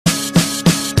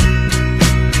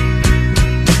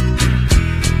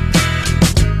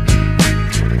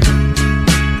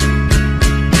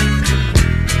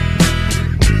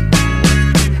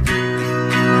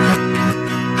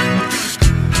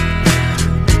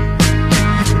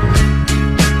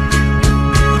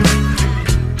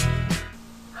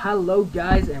Hello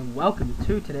guys, and welcome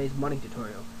to today's modding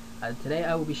tutorial. Today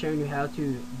I will be showing you how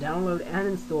to download and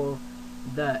install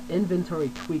the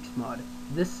inventory tweaks mod.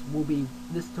 This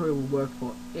tutorial will work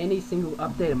for any single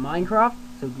update of Minecraft,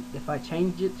 so if I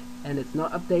change it and it's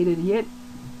not updated yet,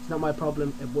 it's not my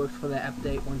problem. It works for that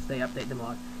update once they update the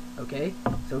mod. Okay,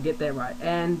 so get that right.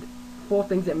 And 4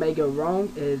 things that may go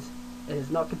wrong is it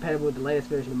is not compatible with the latest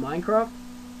version of Minecraft.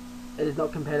 It is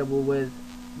not compatible with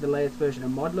the latest version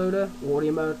of mod loader,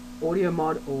 audio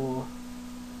mod, or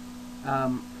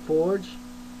Forge,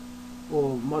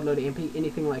 or mod loader MP,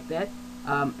 anything like that.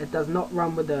 It does not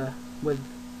run with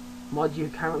mods you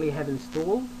currently have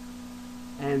installed.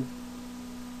 And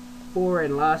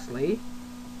lastly,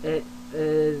 it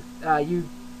is you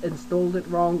installed it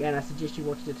wrong, and I suggest you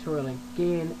watch the tutorial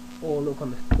again, or look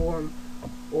on the forum,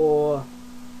 or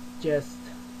just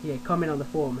comment on the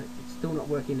forum. It's still not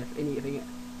working if any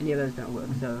of those don't work.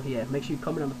 So yeah, make sure you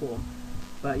comment on the forum.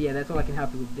 But yeah, that's all I can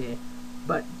help you with there.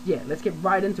 But yeah, let's get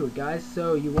right into it, guys.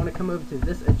 So you want to come over to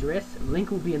this address.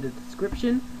 Link will be in the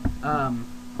description. And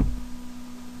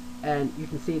you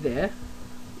can see there.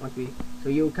 So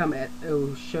you'll come at,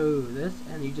 it'll show this,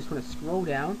 and you just want to scroll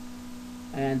down,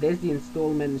 and there's the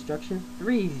installment instruction.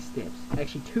 3 easy steps,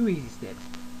 actually 2 easy steps.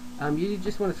 You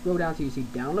just want to scroll down till you see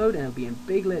download, and it'll be in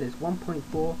big letters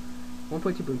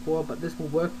 1.2.4, but this will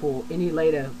work for any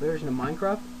later version of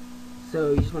Minecraft.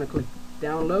 So you just want to click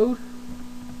download,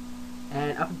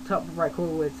 and up at the top right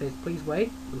corner where it says please wait,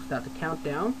 it will start to count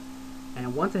down,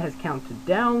 and once it has counted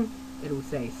down, it will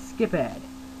say skip ad,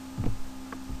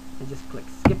 and just click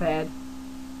skip ad.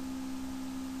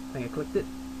 I think I clicked it,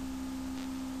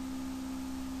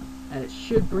 and it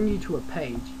should bring you to a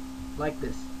page like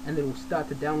this, and then it will start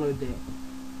to download there.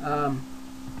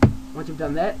 Once you've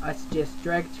done that, I suggest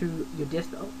drag to your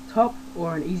desktop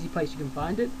or an easy place you can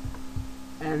find it,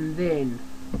 and then,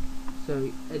 so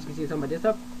as you can see it's on my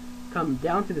desktop, come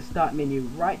down to the start menu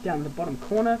right down the bottom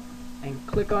corner and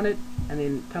click on it, and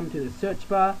then come to the search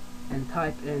bar and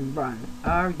type in run,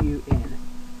 R-U-N,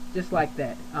 just like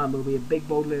that. There'll be a big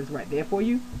bold letters right there for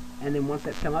you, and then once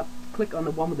that's come up, click on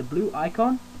the one with the blue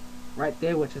icon right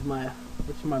there, which my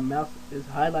mouse is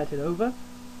highlighted over,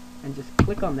 and just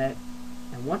click on that.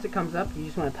 And once it comes up, you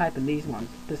just want to type in these ones: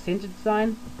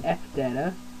 %,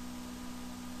 fdata,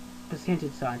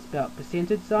 %, spelled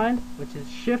 %, which is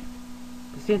shift,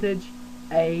 %,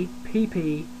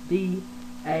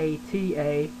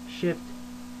 APPDATA, shift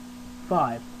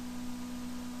 5.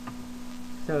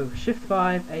 So shift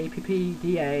 5,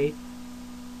 APPDATA,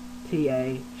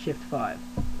 shift 5.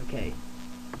 Okay.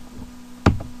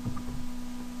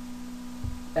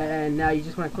 And now you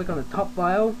just want to click on the top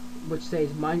file, which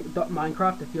says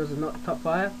 .minecraft. if yours is not the top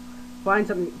file, find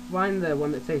the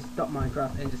one that says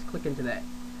 .minecraft and just click into that.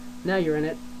 Now you're in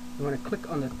it. You want to click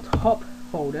on the top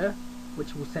folder,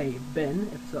 which will say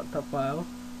bin. If it's not the top file,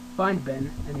 find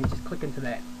bin, and then just click into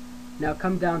that. Now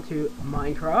come down to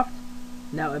Minecraft.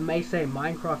 Now it may say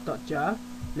minecraft.jar.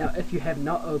 Now if you have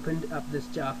not opened up this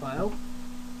jar file,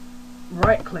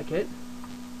 right click it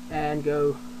and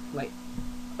go like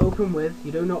open with.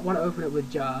 You do not want to open it with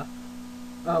Java.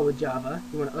 You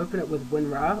want to open it with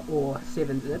WinRAR or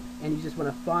 7-zip, and you just want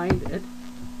to find it,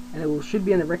 and it should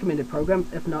be in the recommended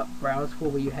programs. If not, browse for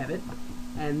where you have it,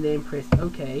 and then press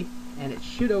OK, and it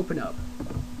should open up.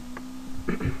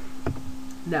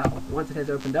 Now once it has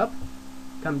opened up,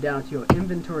 come down to your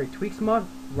inventory tweaks mod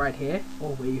right here,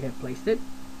 or where you have placed it.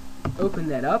 Open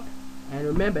that up, and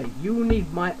remember, you will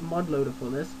need my mod loader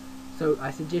for this, so I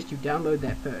suggest you download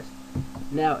that first.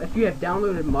 Now if you have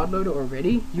downloaded mod loader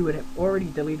already, you would have already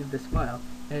deleted this file.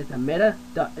 It's a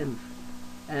meta.inf,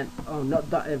 and not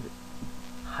 .inf,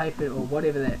 hyphen or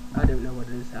whatever that, I don't know what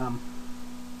it is.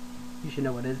 You should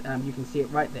know what it is. You can see it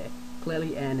right there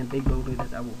clearly, and in big bold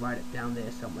letters. I will write it down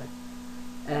there somewhere.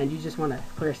 And you just want to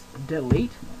press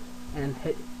delete and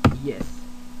hit yes.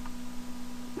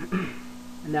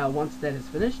 Now once that is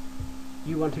finished,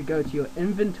 you want to go to your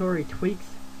inventory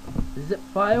tweaks zip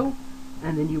file,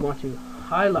 and then you want to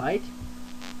highlight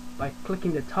by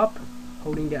clicking the top,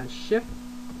 holding down shift.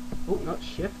 Oh, not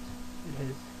shift, it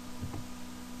has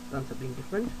done something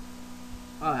different.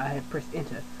 I have pressed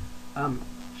enter.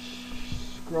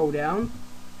 Scroll down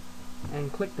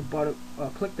and click the bottom,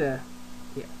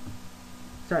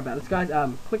 sorry about this, guys.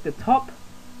 Click the top,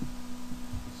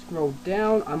 scroll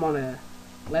down. I'm on a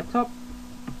laptop,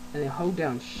 and then hold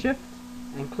down shift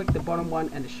and click the bottom one,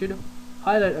 and it should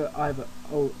highlight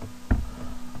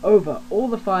over all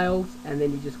the files, and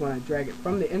then you just want to drag it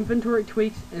from the inventory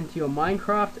tweaks into your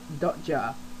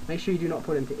minecraft.jar. Make sure you do not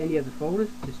put it into any of the folders,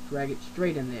 just drag it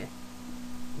straight in there.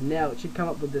 Now it should come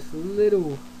up with this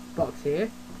little box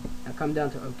here, Now come down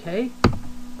to OK,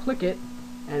 click it,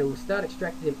 and it will start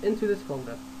extracting them into this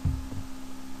folder.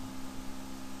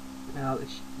 Now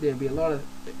there'll be a lot of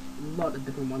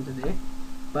different ones in there,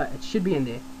 but it should be in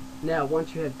there. Now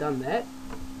once you have done that,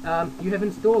 you have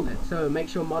installed it. So make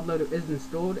sure ModLoader is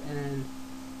installed, and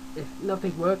if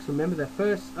nothing works, remember the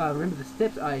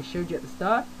steps I showed you at the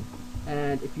start.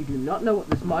 And if you do not know what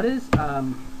this mod is,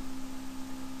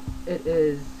 it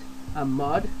is a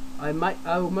mod. I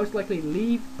will most likely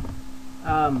leave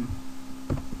a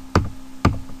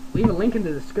link in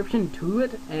the description to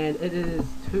it, and it is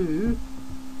to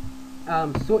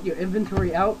sort your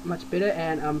inventory out much better,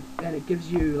 and it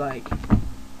gives you like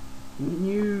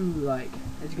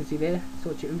as you can see there,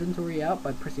 sort your inventory out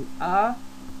by pressing R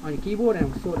on your keyboard, and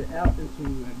it will sort it out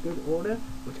into a good order,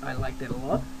 which I like that a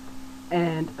lot.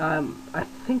 And I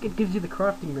think it gives you the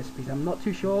crafting recipes. I'm not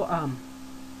too sure.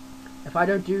 If I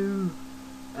don't do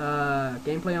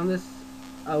gameplay on this,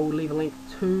 I will leave a link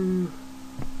to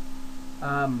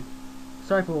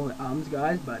sorry for all the ums,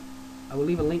 guys, but I will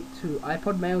leave a link to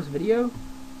iPod Mail's video,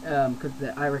 because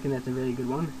I reckon that's a really good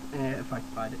one, if I can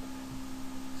find it.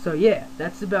 So yeah,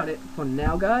 that's about it for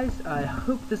now, guys. I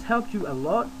hope this helped you a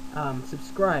lot.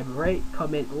 Subscribe, rate,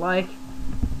 comment, like,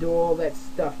 do all that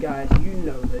stuff, guys. You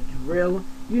know the drill.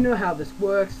 You know how this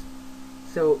works.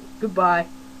 So goodbye,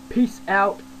 peace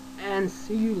out, and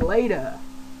see you later.